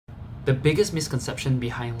The biggest misconception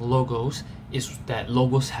behind logos is that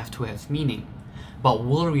logos have to have meaning. But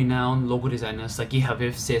world-renowned logo designer Sagi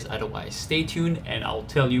Haviv says otherwise. Stay tuned and I'll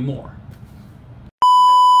tell you more.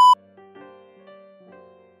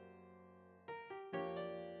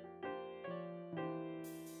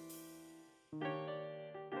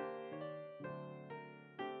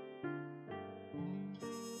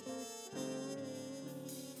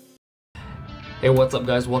 Hey, what's up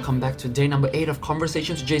guys? Welcome back to day number 8 of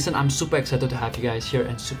Conversations.Wjason. I'm super excited to have you guys here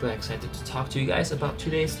and super excited to talk to you guys about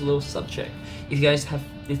today's little subject. If this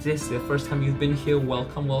is the first time you've been here,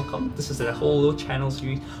 welcome. This is a whole little channel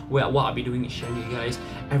series where what I'll be doing is sharing you guys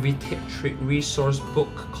every tip, trick, resource, book,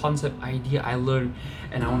 concept, idea I learned,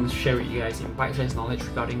 and I want to share with you guys in bite-sized knowledge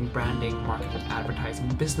regarding branding, marketing, advertising,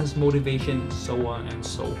 business motivation, so on and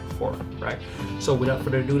so forth, right? So without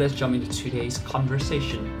further ado, let's jump into today's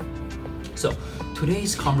conversation. So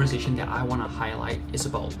today's conversation that I want to highlight is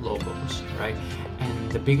about logos, right?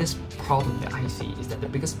 And the biggest problem that I see is that the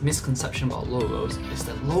biggest misconception about logos is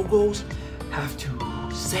that logos have to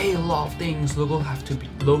say a lot of things. Logos have to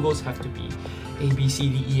be A, B, C,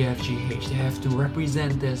 D, E, F, G, H. They have to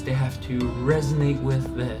represent this. They have to resonate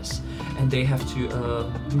with this, and they have to.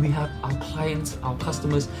 We have our clients, our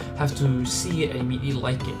customers have to see it and immediately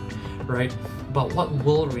like it, right? But what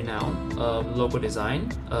world-renowned logo design,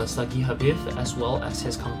 Sagi Haviv, as well as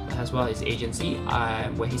his agency,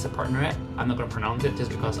 where he's a partner at, I'm not gonna pronounce it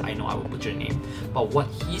just because I know I will butcher the name. But what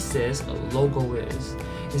he says a logo is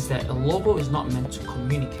that a logo is not meant to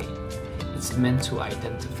communicate; it's meant to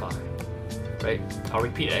identify. Right? I'll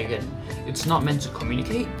repeat it again. It's not meant to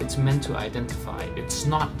communicate, it's meant to identify. It's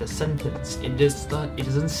not the sentence. It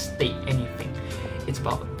doesn't state anything. It's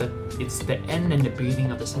the end and the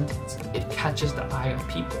beginning of the sentence. It catches the eye of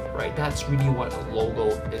people, right? That's really what a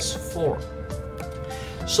logo is for.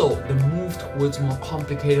 So the move towards more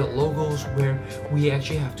complicated logos where we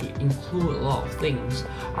actually have to include a lot of things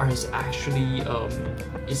is actually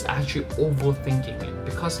overthinking it,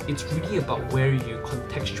 because it's really about where you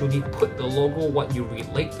contextually put the logo, what you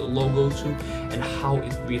relate the logo to, and how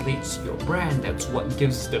it relates to your brand. That's what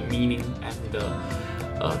gives the meaning and the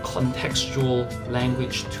contextual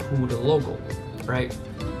language to the logo, right?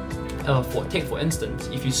 For instance,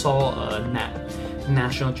 if you saw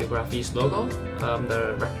National Geographic's logo,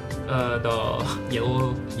 the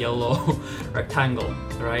yellow rectangle,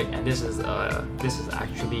 right? And this is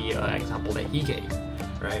actually an example that he gave,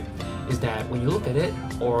 right? Is that when you look at it,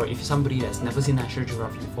 or if somebody that's never seen National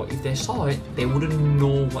Geographic before, if they saw it, they wouldn't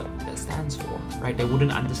know what that stands for, right? They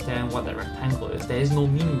wouldn't understand what that rectangle is. There is no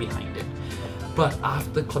meaning behind it. But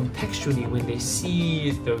after contextually, when they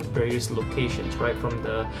see the various locations, right, from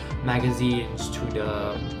the magazines to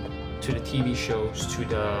the TV shows to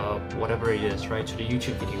the whatever it is, right, to the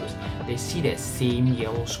YouTube videos, they see that same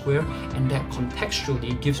yellow square, and that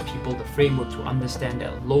contextually gives people the framework to understand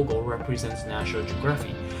that logo represents National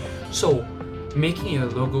Geographic. So making your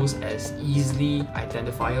logos as easily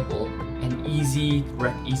identifiable and easily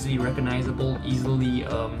recognizable, easily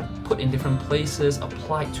put in different places,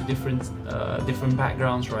 applied to different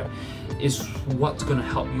backgrounds, right, is what's gonna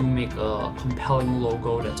help you make a compelling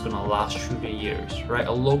logo that's gonna last through the years, right?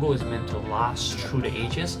 A logo is meant to last through the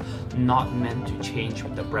ages, not meant to change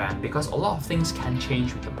with the brand, because a lot of things can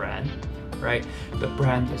change with the brand, right? The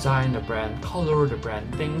brand design, the brand color, the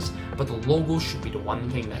brand things, but the logo should be the one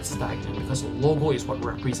thing that's stagnant, because the logo is what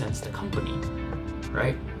represents the company,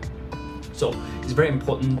 right? So it's very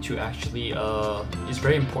important to actually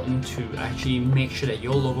make sure that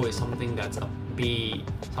your logo is something that's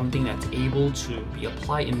able to be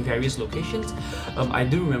applied in various locations. I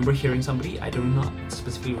do remember hearing somebody, I do not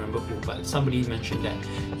specifically remember who, but somebody mentioned that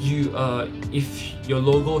if your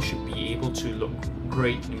logo should be able to look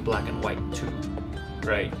great in black and white too,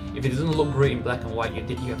 right? If it doesn't look great in black and white, you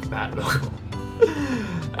have a bad logo.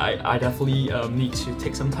 I definitely need to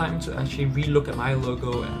take some time to actually relook at my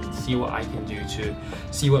logo and see what I can do to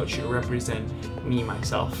see what should represent me,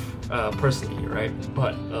 myself, personally, right?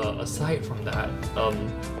 But aside from that,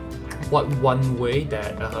 one way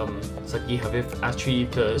that Sagi Haviv actually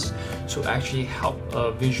does to actually help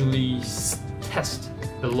visually test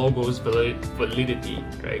the logo's validity,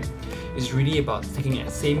 right, is really about taking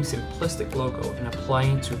that same simplistic logo and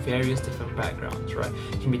applying it to various different backgrounds, right?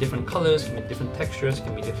 It can be different colors, it can be different textures, it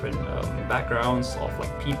can be different backgrounds of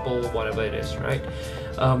like people, whatever it is, right?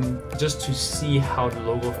 Just to see how the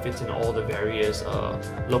logo fits in all the various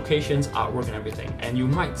locations, artwork, and everything. And you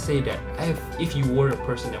might say that if you were a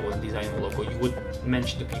person that was designing a logo, you would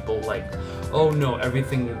mention to people like, oh no,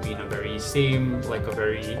 everything will be in a very safe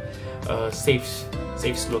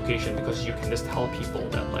safe location, because you can just tell people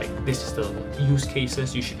that like this is the use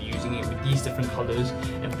cases, you should be using it with these different colors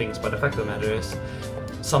and things. But the fact of the matter is,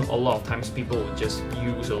 a lot of times people would just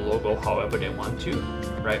use a logo however they want to,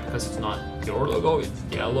 right? Because it's not your logo, it's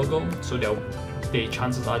their logo, so the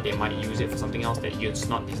chances are they might use it for something else that it's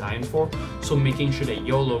not designed for. So making sure that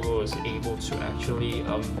your logo is able to actually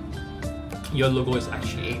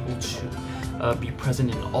be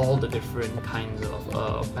present in all the different kinds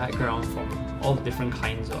of background, from all the different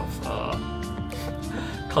kinds of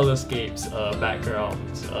colorscapes,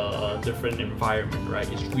 backgrounds, different environment, right?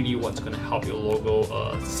 It's really what's going to help your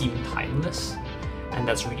logo seem timeless, and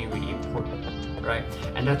that's really, really important, right?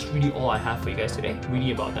 And that's really all I have for you guys today,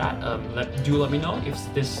 really about that. Do let me know if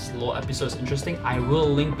this little episode is interesting. I will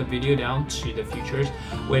link the video down to the Futurs,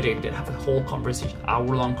 where they did have a whole conversation,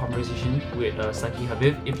 hour-long conversation with Sagi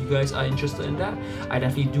Haviv. If you guys are interested in that, I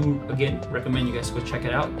definitely do, again, recommend you guys go check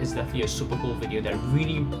it out. It's definitely a super cool video that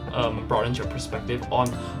really broadens your perspective on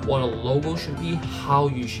what a logo should be, how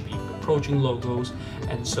you should be approaching logos,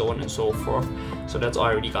 and so on and so forth. So that's all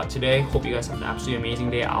I already got today. Hope you guys have an absolutely amazing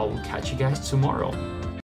day. I will catch you guys tomorrow.